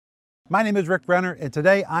My name is Rick Renner, and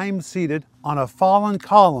today I'm seated on a fallen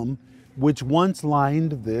column which once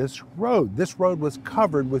lined this road. This road was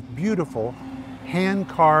covered with beautiful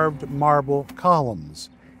hand-carved marble columns,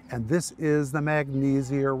 and this is the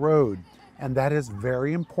Magnesia Road, and that is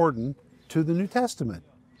very important to the New Testament.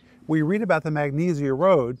 We read about the Magnesia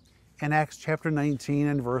Road in Acts chapter 19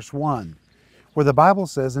 and verse 1, where the Bible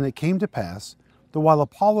says, "And it came to pass that while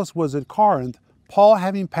Apollos was at Corinth, Paul,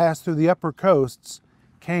 having passed through the upper coasts,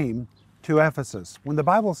 came to Ephesus." When the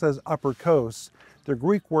Bible says upper coasts, the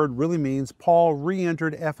Greek word really means Paul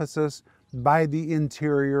re-entered Ephesus by the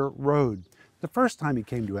interior road. The first time he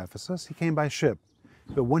came to Ephesus, he came by ship.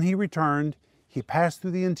 But when he returned, he passed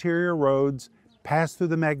through the interior roads, passed through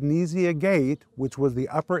the Magnesia Gate, which was the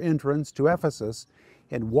upper entrance to Ephesus,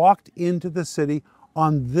 and walked into the city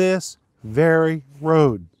on this very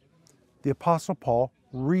road. The Apostle Paul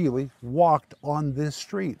really walked on this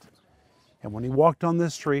street. And when he walked on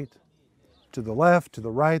this street, to the left, to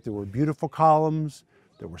the right, there were beautiful columns,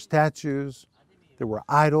 there were statues, there were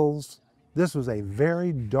idols. This was a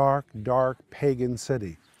very dark, dark pagan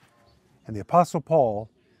city. And the Apostle Paul,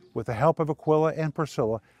 with the help of Aquila and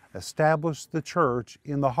Priscilla, established the church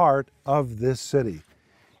in the heart of this city.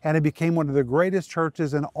 And it became one of the greatest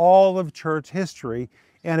churches in all of church history.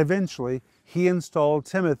 And eventually, he installed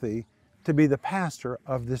Timothy to be the pastor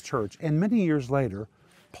of this church. And many years later,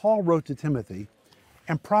 Paul wrote to Timothy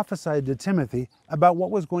and prophesied to Timothy about what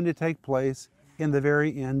was going to take place in the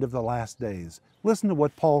very end of the last days. Listen to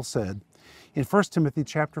what Paul said in 1 Timothy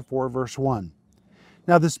chapter 4, verse 1.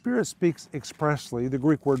 "Now the Spirit speaks expressly." The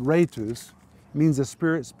Greek word rhetus means the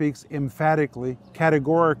Spirit speaks emphatically,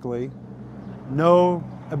 categorically, no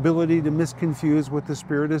ability to misconfuse what the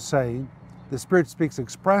Spirit is saying. The Spirit speaks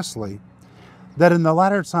expressly that in the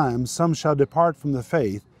latter times some shall depart from the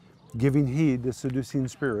faith, giving heed to seducing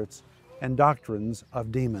spirits and doctrines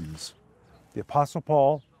of demons. The Apostle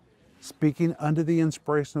Paul, speaking under the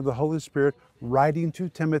inspiration of the Holy Spirit, writing to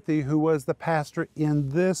Timothy, who was the pastor in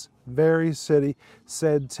this very city,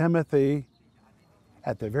 said, "Timothy,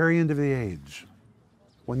 at the very end of the age,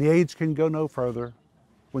 when the age can go no further,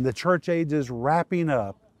 when the church age is wrapping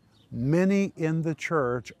up, many in the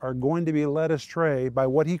church are going to be led astray by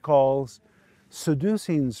what he calls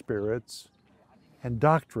seducing spirits and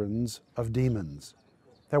doctrines of demons."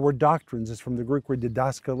 That word doctrines is from the Greek word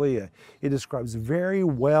didaskalia. It describes very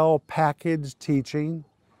well packaged teaching.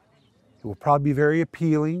 It will probably be very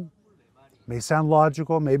appealing, may sound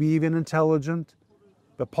logical, maybe even intelligent.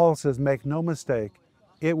 But Paul says, make no mistake,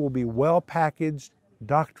 it will be well packaged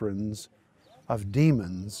doctrines of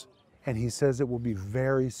demons, and he says it will be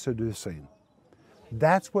very seducing.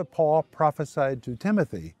 That's what Paul prophesied to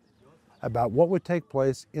Timothy about what would take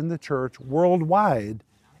place in the church worldwide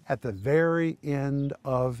at the very end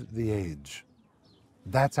of the age.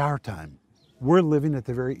 That's our time. We're living at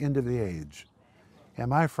the very end of the age. And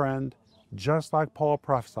my friend, just like Paul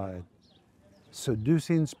prophesied,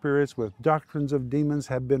 seducing spirits with doctrines of demons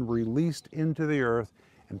have been released into the earth,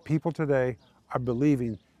 and people today are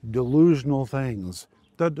believing delusional things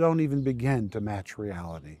that don't even begin to match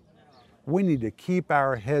reality. We need to keep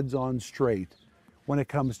our heads on straight when it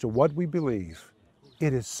comes to what we believe.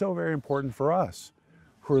 It is so very important for us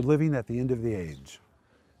who are living at the end of the age.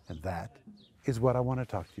 And that is what I want to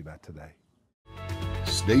talk to you about today.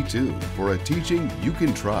 Stay tuned for a teaching you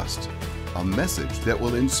can trust, a message that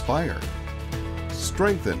will inspire,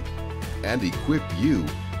 strengthen, and equip you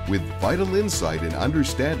with vital insight and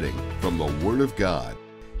understanding from the Word of God.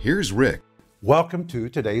 Here's Rick. Welcome to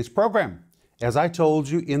today's program. As I told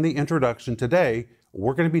you in the introduction today,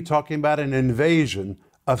 we're going to be talking about an invasion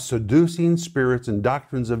of seducing spirits and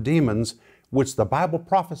doctrines of demons, which the Bible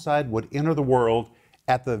prophesied would enter the world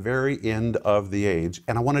at the very end of the age.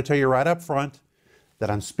 And I want to tell you right up front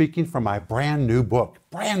that I'm speaking from my brand new book.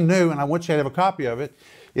 Brand new, and I want you to have a copy of it.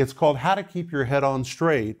 It's called How to Keep Your Head on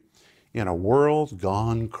Straight in a World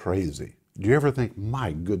Gone Crazy. Do you ever think,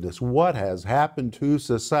 my goodness, what has happened to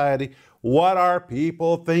society? What are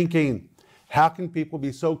people thinking? How can people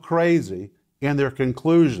be so crazy in their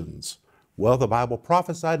conclusions? Well, the Bible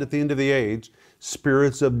prophesied at the end of the age,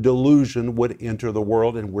 spirits of delusion would enter the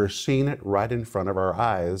world, and we're seeing it right in front of our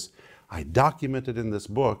eyes. I documented in this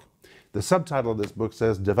book. The subtitle of this book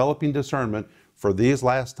says, Developing Discernment for These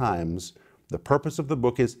Last Times. The purpose of the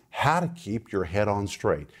book is how to keep your head on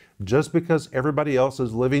straight. Just because everybody else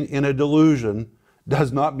is living in a delusion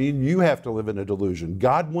does not mean you have to live in a delusion.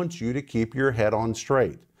 God wants you to keep your head on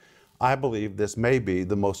straight. I believe this may be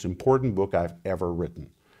the most important book I've ever written,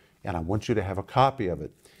 and I want you to have a copy of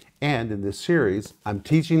it. And in this series, I'm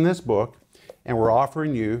teaching this book, and we're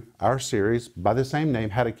offering you our series by the same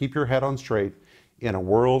name, How to Keep Your Head on Straight in a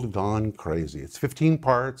World Gone Crazy. It's 15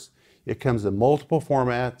 parts. It comes in multiple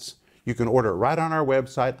formats. You can order it right on our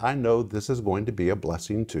website. I know this is going to be a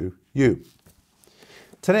blessing to you.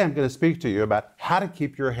 Today I'm going to speak to you about how to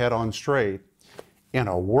keep your head on straight in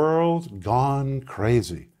a world gone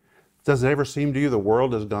crazy. Does it ever seem to you the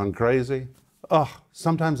world has gone crazy? Oh,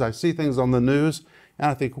 sometimes I see things on the news and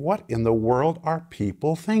I think, what in the world are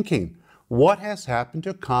people thinking? What has happened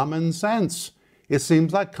to common sense? It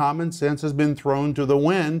seems like common sense has been thrown to the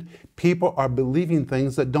wind. People are believing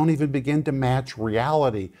things that don't even begin to match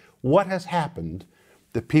reality. What has happened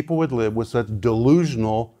that people would live with such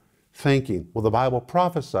delusional thinking? Well, the Bible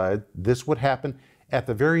prophesied this would happen at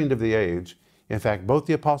the very end of the age. In fact, both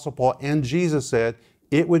the Apostle Paul and Jesus said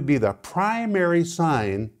it would be the primary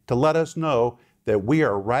sign to let us know that we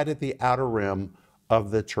are right at the outer rim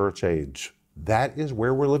of the church age. That is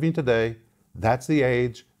where we're living today. That's the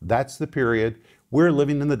age. That's the period. We're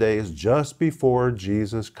living in the days just before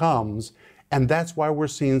Jesus comes. And that's why we're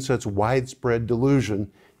seeing such widespread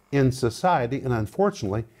delusion in society. And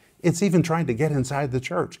unfortunately, it's even trying to get inside the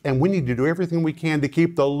church. And we need to do everything we can to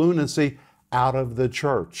keep the lunacy out of the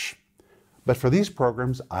church. But for these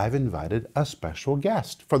programs, I've invited a special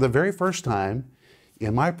guest. For the very first time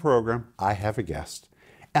in my program, I have a guest.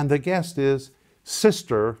 And the guest is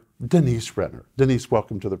Sister Denise Renner. Denise,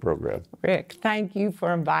 welcome to the program. Rick, thank you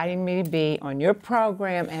for inviting me to be on your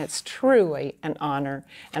program, and it's truly an honor.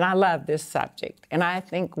 And I love this subject, and I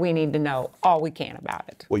think we need to know all we can about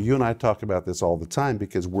it. Well, you and I talk about this all the time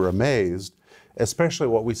because we're amazed, especially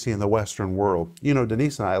what we see in the Western world. You know,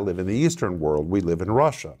 Denise and I live in the Eastern world. We live in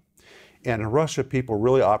Russia. And in Russia, people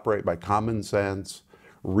really operate by common sense.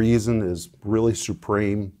 Reason is really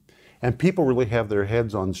supreme. And people really have their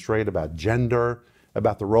heads on straight about gender,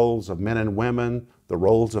 about the roles of men and women, the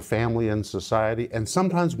roles of family and society. And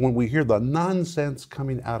sometimes when we hear the nonsense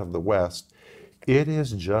coming out of the West, it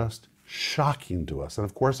is just shocking to us. And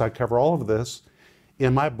of course, I cover all of this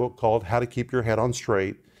in my book called How to Keep Your Head on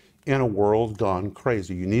Straight in a World Gone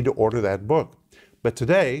Crazy. You need to order that book. But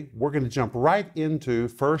today, we're going to jump right into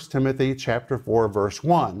 1 Timothy chapter 4, verse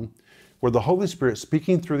 1, where the Holy Spirit,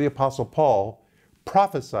 speaking through the Apostle Paul,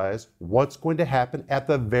 prophesies what's going to happen at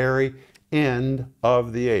the very end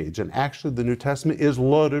of the age. And actually, the New Testament is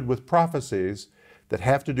loaded with prophecies that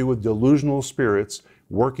have to do with delusional spirits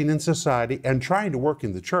working in society and trying to work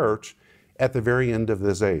in the church at the very end of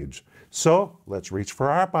this age. So let's reach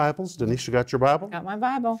for our Bibles. Denise, you got your Bible? Got my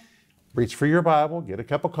Bible. Reach for your Bible, get a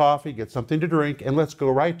cup of coffee, get something to drink, and let's go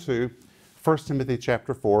right to 1 Timothy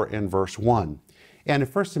chapter 4 and verse 1. And in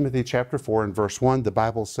 1 Timothy chapter 4 and verse 1, the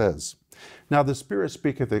Bible says, "Now the Spirit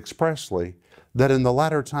speaketh expressly, that in the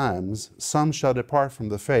latter times some shall depart from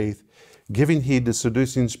the faith, giving heed to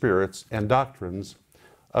seducing spirits and doctrines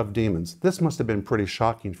of demons." This must have been pretty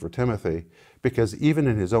shocking for Timothy, because even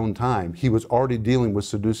in his own time, he was already dealing with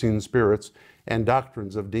seducing spirits and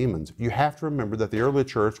doctrines of demons. You have to remember that the early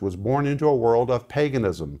church was born into a world of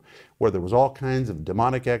paganism, where there was all kinds of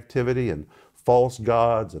demonic activity and false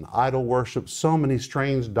gods and idol worship, so many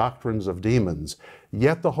strange doctrines of demons.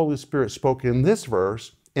 Yet the Holy Spirit spoke in this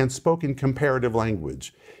verse and spoke in comparative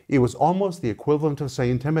language. It was almost the equivalent of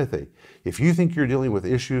saying, Timothy, if you think you're dealing with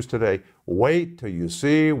issues today, wait till you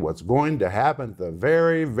see what's going to happen at the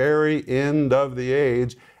very, very end of the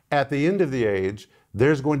age. At the end of the age,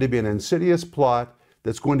 there's going to be an insidious plot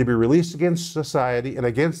that's going to be released against society and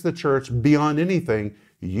against the church beyond anything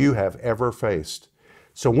you have ever faced.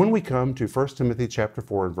 So when we come to 1 Timothy chapter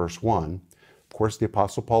 4 and verse 1, of course the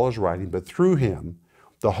Apostle Paul is writing, but through him,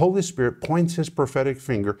 the Holy Spirit points his prophetic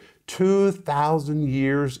finger 2,000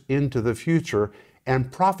 years into the future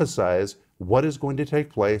and prophesies what is going to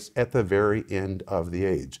take place at the very end of the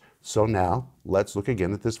age. So now let's look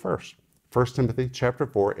again at this verse. 1 Timothy chapter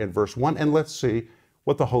 4 and verse 1, and let's see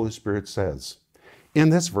what the Holy Spirit says. In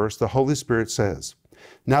this verse, the Holy Spirit says,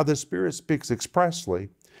 "Now the Spirit speaks expressly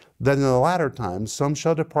that in the latter times some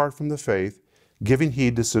shall depart from the faith, giving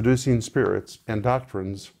heed to seducing spirits and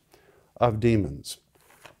doctrines of demons."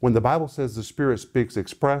 When the Bible says the Spirit speaks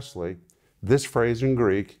expressly, this phrase in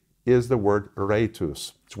Greek is the word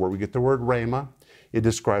rhetos. It's where we get the word rhema. It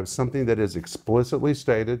describes something that is explicitly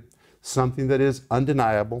stated, something that is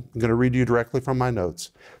undeniable. I'm going to read you directly from my notes.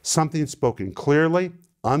 Something spoken clearly,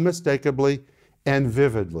 unmistakably, and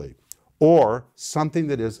vividly. Or something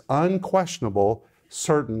that is unquestionable,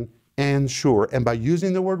 certain, and sure. And by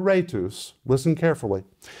using the word rhetos, listen carefully,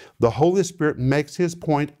 the Holy Spirit makes his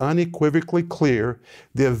point unequivocally clear.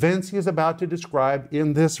 The events he is about to describe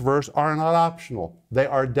in this verse are not optional. They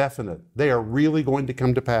are definite. They are really going to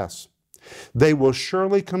come to pass. They will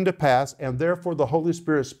surely come to pass, and therefore the Holy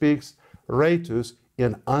Spirit speaks rhetos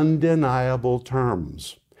in undeniable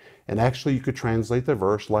terms. And actually, you could translate the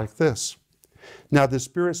verse like this. Now the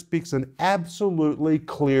Spirit speaks in absolutely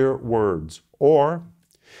clear words. Or,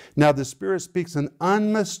 now the Spirit speaks in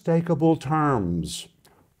unmistakable terms.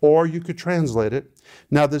 Or you could translate it,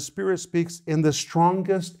 now the Spirit speaks in the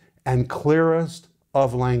strongest and clearest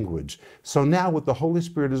of language. So now what the Holy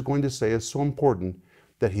Spirit is going to say is so important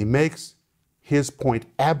that He makes His point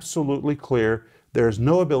absolutely clear. There's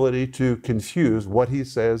no ability to confuse what He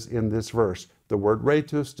says in this verse. The word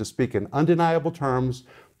rhetos, to speak in undeniable terms,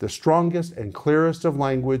 the strongest and clearest of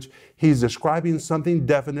language. He's describing something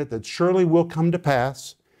definite that surely will come to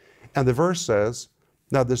pass. And the verse says,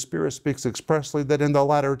 now the Spirit speaks expressly that in the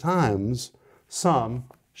latter times some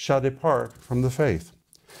shall depart from the faith.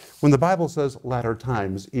 When the Bible says latter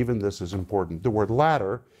times, even this is important. The word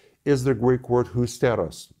latter is the Greek word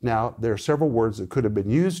husteros. Now, there are several words that could have been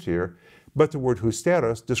used here, but the word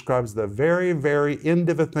husteros describes the very, very end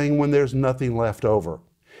of a thing when there's nothing left over.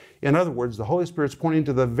 In other words, the Holy Spirit's pointing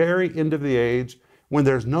to the very end of the age when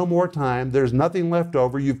there's no more time, there's nothing left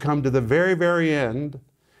over, you've come to the very, very end.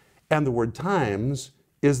 And the word times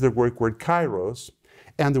is the Greek word kairos,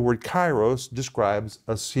 and the word kairos describes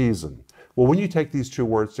a season. Well, when you take these two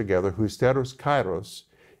words together, husteros, kairos,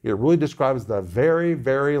 it really describes the very,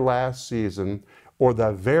 very last season or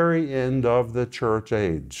the very end of the church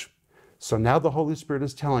age. So now the Holy Spirit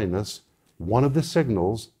is telling us one of the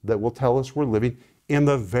signals that will tell us we're living in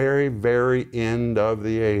the very, very end of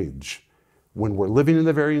the age. When we're living in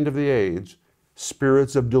the very end of the age,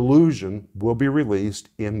 spirits of delusion will be released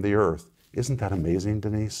in the earth. Isn't that amazing,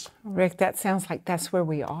 Denise? Rick, that sounds like that's where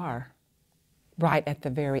we are, right at the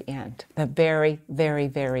very end, the very, very,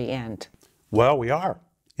 very end. Well, we are.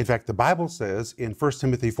 In fact, the Bible says in 1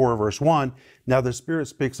 Timothy 4, verse 1, now the Spirit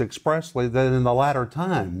speaks expressly that in the latter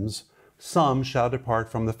times, some shall depart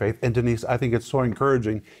from the faith. And Denise, I think it's so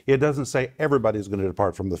encouraging. It doesn't say everybody's going to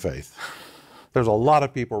depart from the faith. There's a lot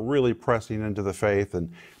of people really pressing into the faith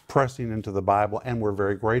and pressing into the Bible, and we're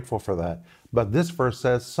very grateful for that. But this verse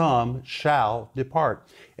says some shall depart.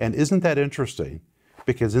 And isn't that interesting?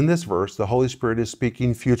 Because in this verse, the Holy Spirit is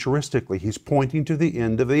speaking futuristically. He's pointing to the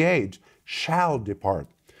end of the age. Shall depart.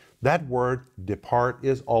 That word depart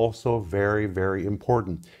is also very, very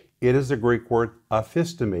important. It is the Greek word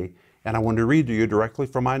aphistemi, and I want to read to you directly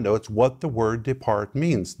from my notes what the word depart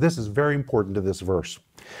means. This is very important to this verse.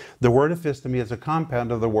 The word aphistemi is a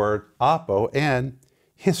compound of the word apo and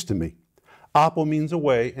histemi. Apo means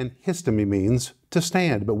away and histemi means to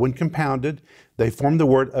stand, but when compounded, they form the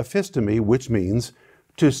word aphistemi, which means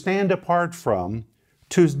to stand apart from,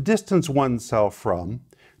 to distance oneself from,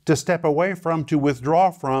 to step away from, to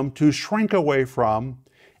withdraw from, to shrink away from,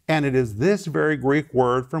 and it is this very Greek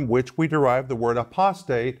word from which we derive the word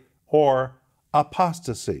apostate or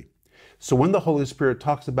apostasy. So when the Holy Spirit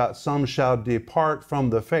talks about some shall depart from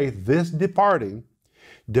the faith, this departing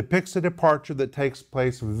depicts a departure that takes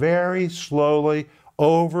place very slowly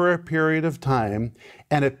over a period of time,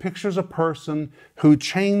 and it pictures a person who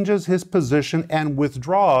changes his position and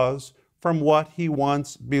withdraws from what he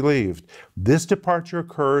once believed. This departure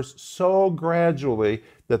occurs so gradually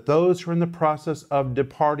that those who are in the process of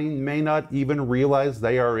departing may not even realize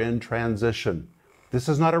they are in transition. This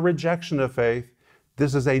is not a rejection of faith.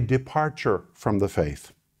 This is a departure from the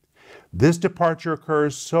faith. This departure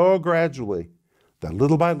occurs so gradually that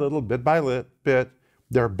little by little, bit by bit,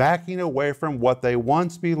 they're backing away from what they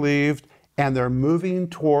once believed and they're moving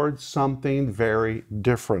towards something very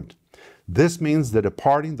different. This means the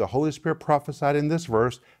departing the Holy Spirit prophesied in this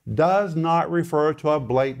verse does not refer to a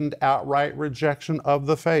blatant, outright rejection of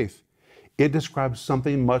the faith. It describes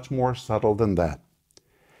something much more subtle than that.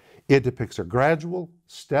 It depicts a gradual,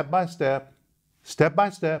 step by step,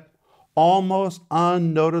 almost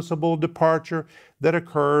unnoticeable departure that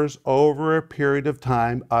occurs over a period of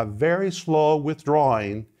time, a very slow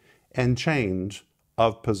withdrawing and change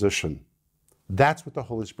of position. That's what the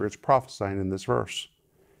Holy Spirit's prophesying in this verse.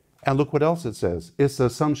 And look what else it says. It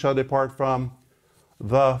says, some shall depart from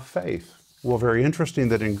the faith. Well, very interesting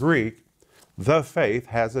that in Greek, the faith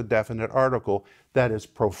has a definite article that is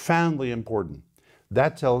profoundly important.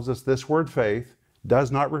 That tells us this word faith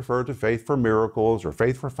does not refer to faith for miracles or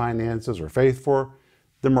faith for finances or faith for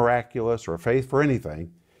the miraculous or faith for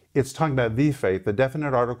anything. It's talking about the faith. The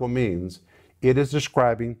definite article means it is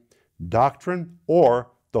describing doctrine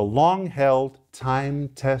or the long-held,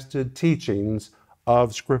 time-tested teachings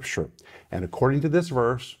of Scripture. And according to this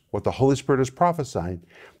verse, what the Holy Spirit is prophesying,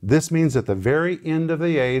 this means at the very end of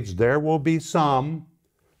the age, there will be some,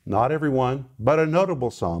 not everyone, but a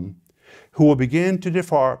notable some, who will begin to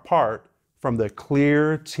depart from the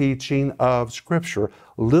clear teaching of Scripture,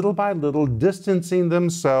 little by little distancing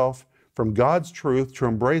themselves from God's truth to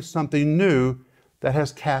embrace something new that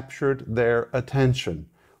has captured their attention.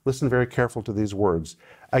 Listen very carefully to these words.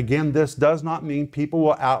 Again, this does not mean people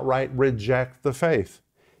will outright reject the faith.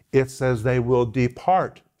 It says they will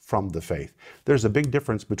depart from the faith. There's a big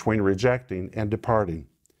difference between rejecting and departing.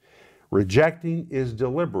 Rejecting is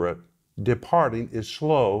deliberate, departing is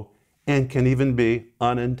slow, and can even be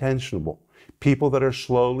unintentional. People that are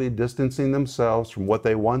slowly distancing themselves from what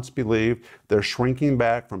they once believed, they're shrinking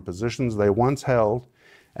back from positions they once held,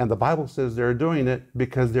 and the Bible says they're doing it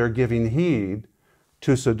because they're giving heed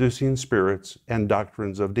to seducing spirits and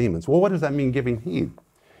doctrines of demons. Well, what does that mean, giving heed?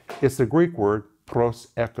 It's the Greek word pros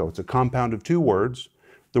echo. It's a compound of two words.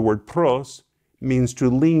 The word pros means to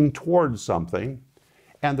lean towards something,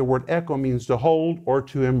 and the word echo means to hold or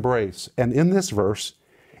to embrace. And in this verse,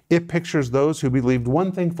 it pictures those who believed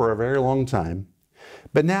one thing for a very long time,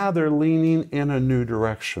 but now they're leaning in a new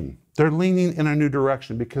direction. They're leaning in a new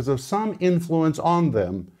direction because of some influence on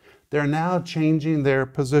them. They're now changing their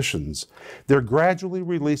positions. They're gradually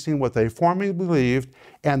releasing what they formerly believed,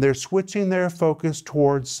 and they're switching their focus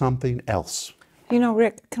towards something else. You know,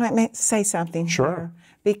 Rick, can I say something Sure. here?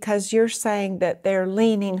 Because you're saying that they're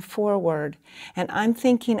leaning forward, and I'm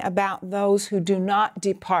thinking about those who do not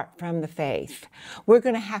depart from the faith. We're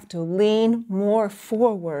going to have to lean more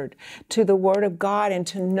forward to the Word of God and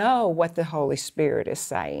to know what the Holy Spirit is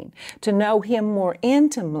saying, to know Him more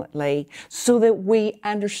intimately so that we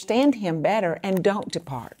understand Him better and don't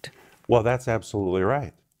depart. Well, that's absolutely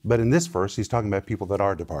right. But in this verse, he's talking about people that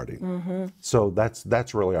are departing. So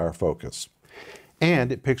that's really our focus.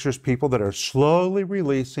 And it pictures people that are slowly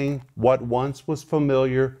releasing what once was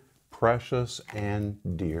familiar, precious, and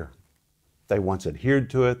dear. They once adhered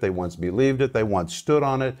to it, they once believed it, they once stood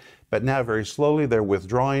on it, but now very slowly they're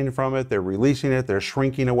withdrawing from it, they're releasing it, they're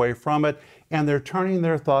shrinking away from it, and they're turning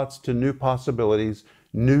their thoughts to new possibilities,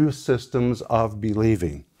 new systems of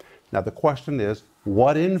believing. Now the question is,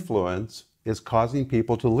 what influence is causing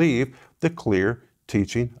people to leave the clear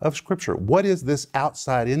teaching of Scripture? What is this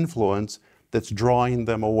outside influence that's drawing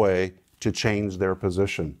them away to change their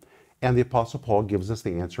position? And the Apostle Paul gives us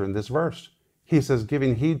the answer in this verse. He says,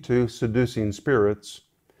 giving heed to seducing spirits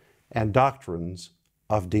and doctrines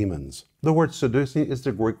of demons. The word seducing is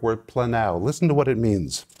the Greek word planao. Listen to what it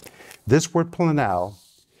means. This word planao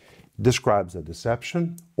describes a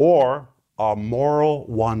deception or a moral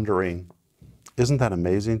wandering. Isn't that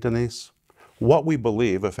amazing, Denise? What we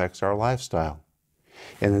believe affects our lifestyle.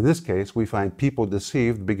 And in this case, we find people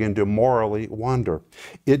deceived begin to morally wander.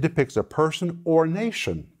 It depicts a person or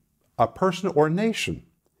nation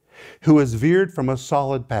who has veered from a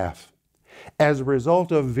solid path. As a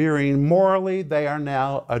result of veering morally, they are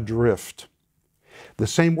now adrift. The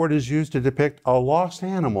same word is used to depict a lost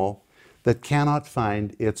animal that cannot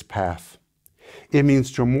find its path. It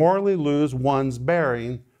means to morally lose one's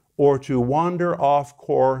bearing or to wander off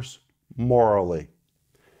course morally.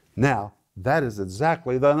 Now, that is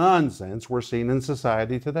exactly the nonsense we're seeing in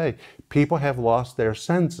society today. People have lost their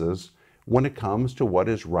senses when it comes to what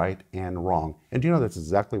is right and wrong. And do you know that's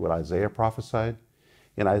exactly what Isaiah prophesied?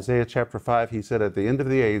 In Isaiah chapter 5, he said, at the end of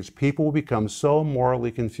the age, people will become so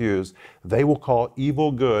morally confused, they will call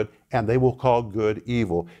evil good and they will call good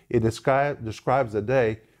evil. It describes a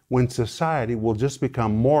day when society will just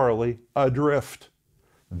become morally adrift.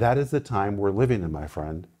 That is the time we're living in, my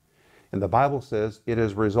friend. And the Bible says it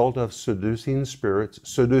is a result of seducing spirits,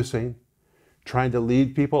 trying to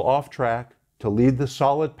lead people off track, to lead the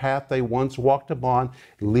solid path they once walked upon,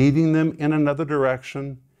 leading them in another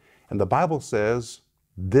direction. And the Bible says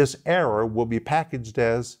this error will be packaged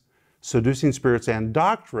as seducing spirits and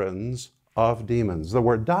doctrines of demons. The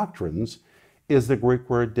word doctrines is the Greek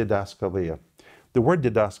word didaskalia. The word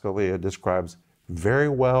didaskalia describes very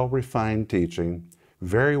well refined teaching,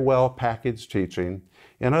 very well packaged teaching.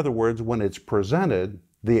 In other words, when it's presented,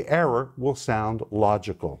 the error will sound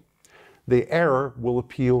logical. The error will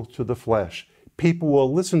appeal to the flesh. People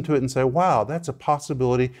will listen to it and say, wow, that's a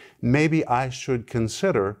possibility maybe I should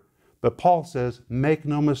consider. But Paul says, make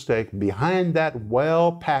no mistake, behind that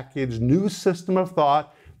well-packaged new system of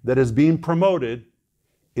thought that is being promoted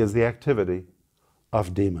is the activity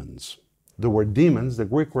of demons. The word demons, the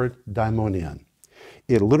Greek word daimonion.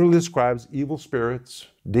 It literally describes evil spirits,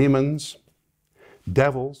 demons,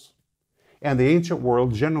 devils, and the ancient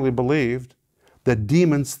world generally believed that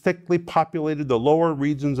demons thickly populated the lower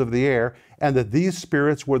regions of the air and that these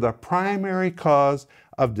spirits were the primary cause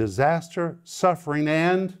of disaster, suffering,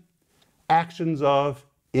 and actions of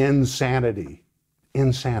insanity.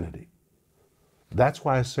 Insanity. That's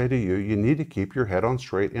why I say to you, you need to keep your head on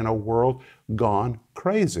straight in a world gone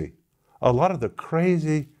crazy. A lot of the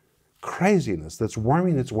craziness that's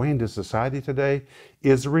worming its way into society today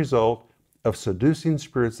is a result of seducing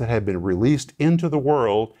spirits that have been released into the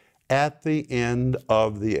world at the end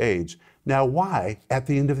of the age. Now, why at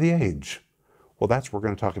the end of the age? Well, that's what we're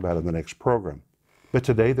going to talk about in the next program. But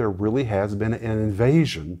today there really has been an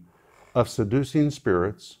invasion of seducing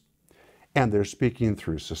spirits, and they're speaking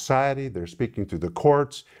through society, they're speaking through the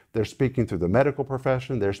courts, they're speaking through the medical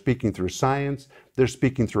profession, they're speaking through science, they're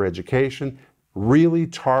speaking through education, really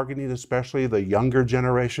targeting especially the younger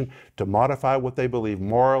generation to modify what they believe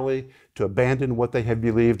morally, to abandon what they have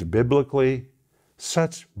believed biblically.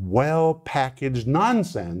 Such well-packaged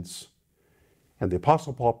nonsense. And the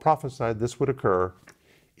Apostle Paul prophesied this would occur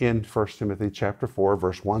in 1 Timothy chapter 4,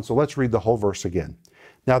 verse 1. So let's read the whole verse again.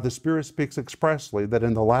 Now the Spirit speaks expressly that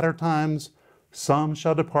in the latter times some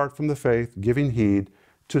shall depart from the faith, giving heed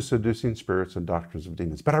to seducing spirits and doctrines of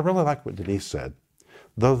demons. But I really like what Denise said.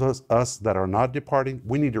 Those of us that are not departing,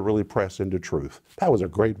 we need to really press into truth. That was a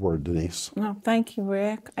great word, Denise. No, thank you,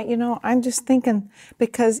 Rick. You know, I'm just thinking,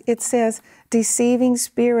 because it says deceiving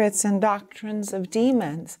spirits and doctrines of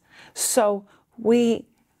demons. So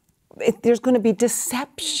there's going to be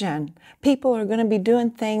deception. People are going to be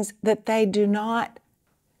doing things that they do not.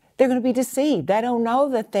 They're going to be deceived. They don't know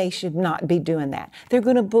that they should not be doing that. They're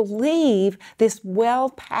going to believe this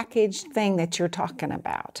well-packaged thing that you're talking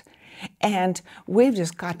about. And we've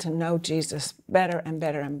just got to know Jesus better and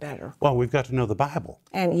better and better. Well, we've got to know the Bible.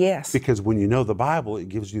 And yes. Because when you know the Bible, it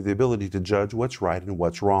gives you the ability to judge what's right and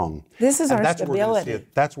what's wrong. This is our stability.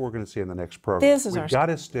 That's what we're going to see in the next program. We've got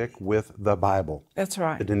to stick with the Bible. That's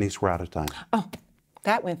right. But Denise, we're out of time. Oh,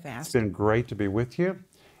 that went fast. It's been great to be with you.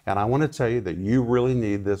 And I want to tell you that you really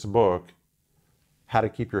need this book, How to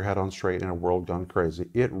Keep Your Head on Straight in a World Gone Crazy.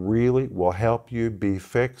 It really will help you be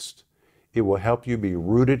fixed. It will help you be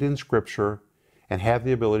rooted in Scripture and have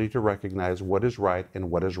the ability to recognize what is right and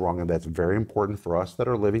what is wrong. And that's very important for us that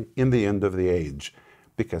are living in the end of the age,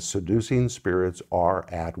 because seducing spirits are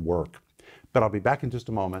at work. But I'll be back in just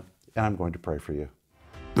a moment, and I'm going to pray for you.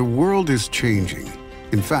 The world is changing.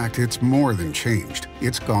 In fact, it's more than changed.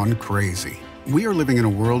 It's gone crazy. We are living in a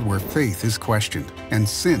world where faith is questioned and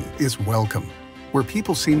sin is welcome, where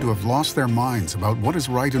people seem to have lost their minds about what is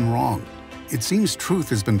right and wrong. It seems truth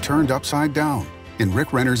has been turned upside down. In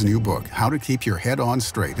Rick Renner's new book, How to Keep Your Head on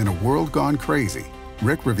Straight in a World Gone Crazy,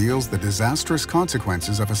 Rick reveals the disastrous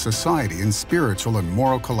consequences of a society in spiritual and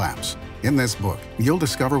moral collapse. In this book, you'll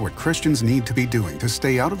discover what Christians need to be doing to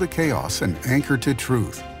stay out of the chaos and anchored to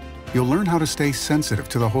truth. You'll learn how to stay sensitive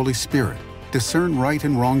to the Holy Spirit, discern right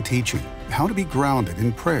and wrong teaching, how to be grounded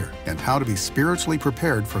in prayer, and how to be spiritually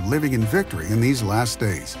prepared for living in victory in these last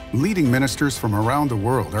days. Leading ministers from around the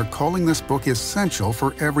world are calling this book essential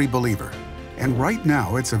for every believer. And right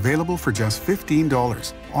now, it's available for just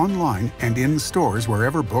 $15, online and in stores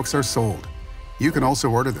wherever books are sold. You can also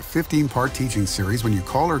order the 15-part teaching series when you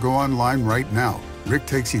call or go online right now. Rick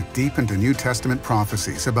takes you deep into New Testament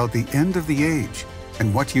prophecies about the end of the age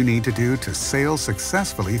and what you need to do to sail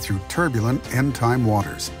successfully through turbulent end-time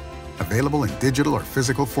waters. Available in digital or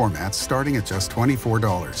physical formats starting at just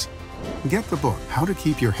 $24. Get the book, How to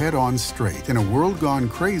Keep Your Head on Straight in a World Gone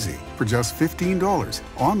Crazy, for just $15,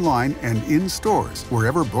 online and in stores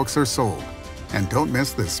wherever books are sold. And don't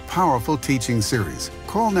miss this powerful teaching series.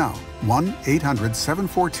 Call now,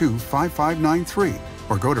 1-800-742-5593,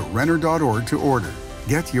 or go to Renner.org to order.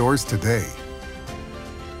 Get yours today.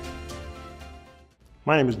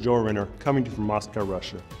 My name is Joe Renner, coming to you from Moscow,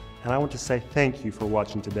 Russia. And I want to say thank you for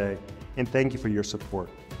watching today, and thank you for your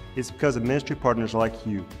support. It's because of ministry partners like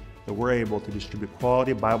you that we're able to distribute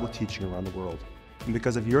quality Bible teaching around the world. And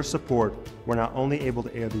because of your support, we're not only able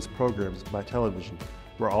to air these programs by television,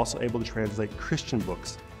 we're also able to translate Christian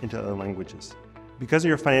books into other languages. Because of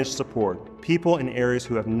your financial support, people in areas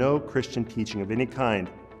who have no Christian teaching of any kind,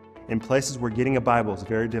 in places where getting a Bible is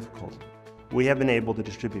very difficult, we have been able to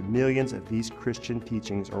distribute millions of these Christian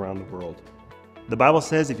teachings around the world. The Bible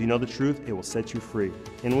says if you know the truth, it will set you free.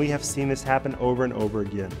 And we have seen this happen over and over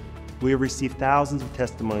again. We have received thousands of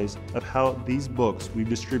testimonies of how these books we've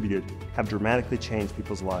distributed have dramatically changed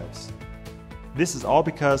people's lives. This is all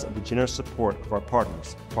because of the generous support of our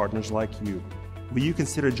partners like you. Will you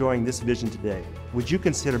consider joining this vision today? Would you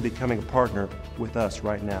consider becoming a partner with us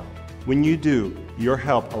right now? When you do, your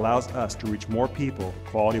help allows us to reach more people with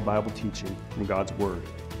quality Bible teaching from God's Word.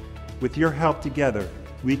 With your help together,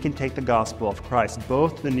 we can take the gospel of Christ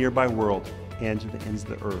both to the nearby world and to the ends of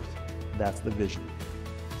the earth. That's the vision.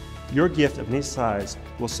 Your gift of any size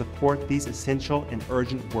will support these essential and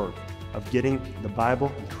urgent work of getting the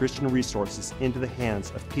Bible and Christian resources into the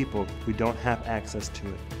hands of people who don't have access to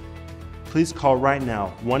it. Please call right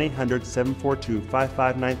now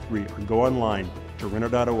 1-800-742-5593 or go online to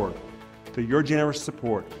Renner.org. Through your generous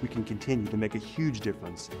support, we can continue to make a huge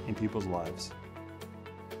difference in people's lives.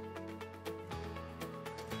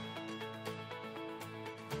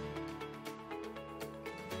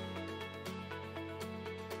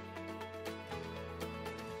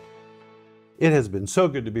 It has been so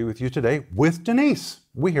good to be with you today with Denise.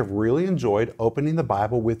 We have really enjoyed opening the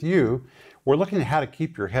Bible with you. We're looking at how to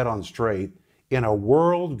keep your head on straight in a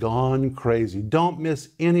world gone crazy. Don't miss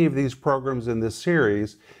any of these programs in this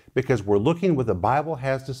series because we're looking what the Bible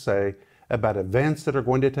has to say about events that are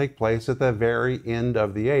going to take place at the very end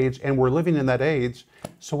of the age. And we're living in that age,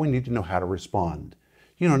 so we need to know how to respond.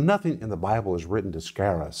 You know, nothing in the Bible is written to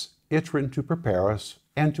scare us. It's written to prepare us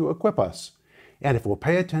and to equip us. And if we'll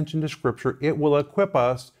pay attention to Scripture, it will equip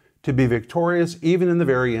us to be victorious even in the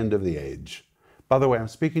very end of the age. By the way, I'm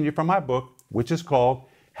speaking to you from my book, which is called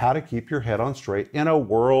How to Keep Your Head on Straight in a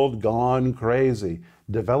World Gone Crazy,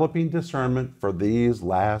 Developing Discernment for These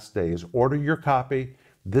Last Days. Order your copy.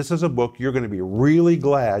 This is a book you're going to be really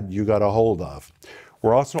glad you got a hold of.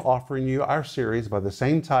 We're also offering you our series by the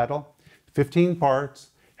same title, 15 parts,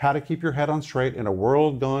 How to Keep Your Head on Straight in a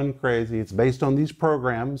World Gone Crazy. It's based on these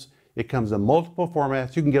programs. It comes in multiple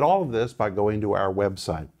formats. You can get all of this by going to our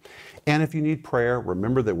website. And if you need prayer,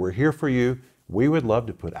 remember that we're here for you. We would love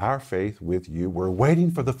to put our faith with you. We're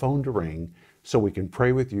waiting for the phone to ring so we can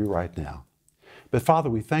pray with you right now. But Father,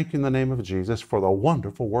 we thank you in the name of Jesus for the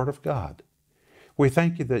wonderful Word of God. We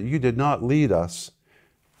thank you that you did not lead us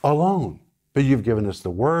alone, but you've given us the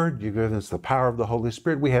Word, you've given us the power of the Holy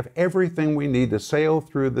Spirit. We have everything we need to sail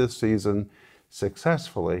through this season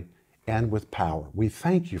successfully and with power. We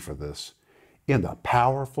thank you for this in the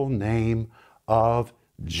powerful name of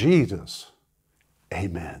Jesus.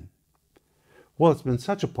 Amen. Well, it's been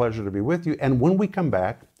such a pleasure to be with you. And when we come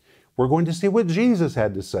back, we're going to see what Jesus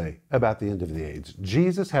had to say about the end of the age.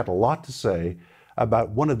 Jesus had a lot to say about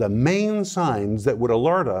one of the main signs that would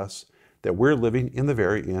alert us that we're living in the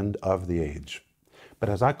very end of the age. But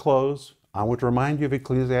as I close, I want to remind you of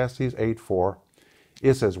Ecclesiastes 8:4.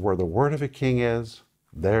 It says, where the word of a king is,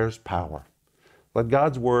 there's power. Let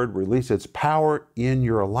God's word release its power in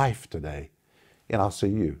your life today. And I'll see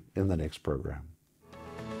you in the next program.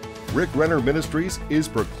 Rick Renner Ministries is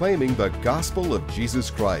proclaiming the gospel of Jesus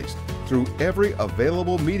Christ through every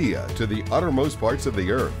available media to the uttermost parts of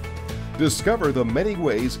the earth. Discover the many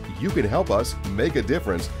ways you can help us make a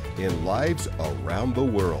difference in lives around the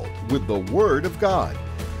world with the Word of God.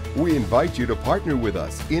 We invite you to partner with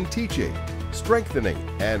us in teaching, strengthening,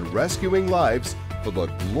 and rescuing lives for the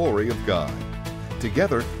glory of God.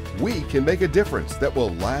 Together, we can make a difference that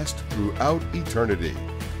will last throughout eternity.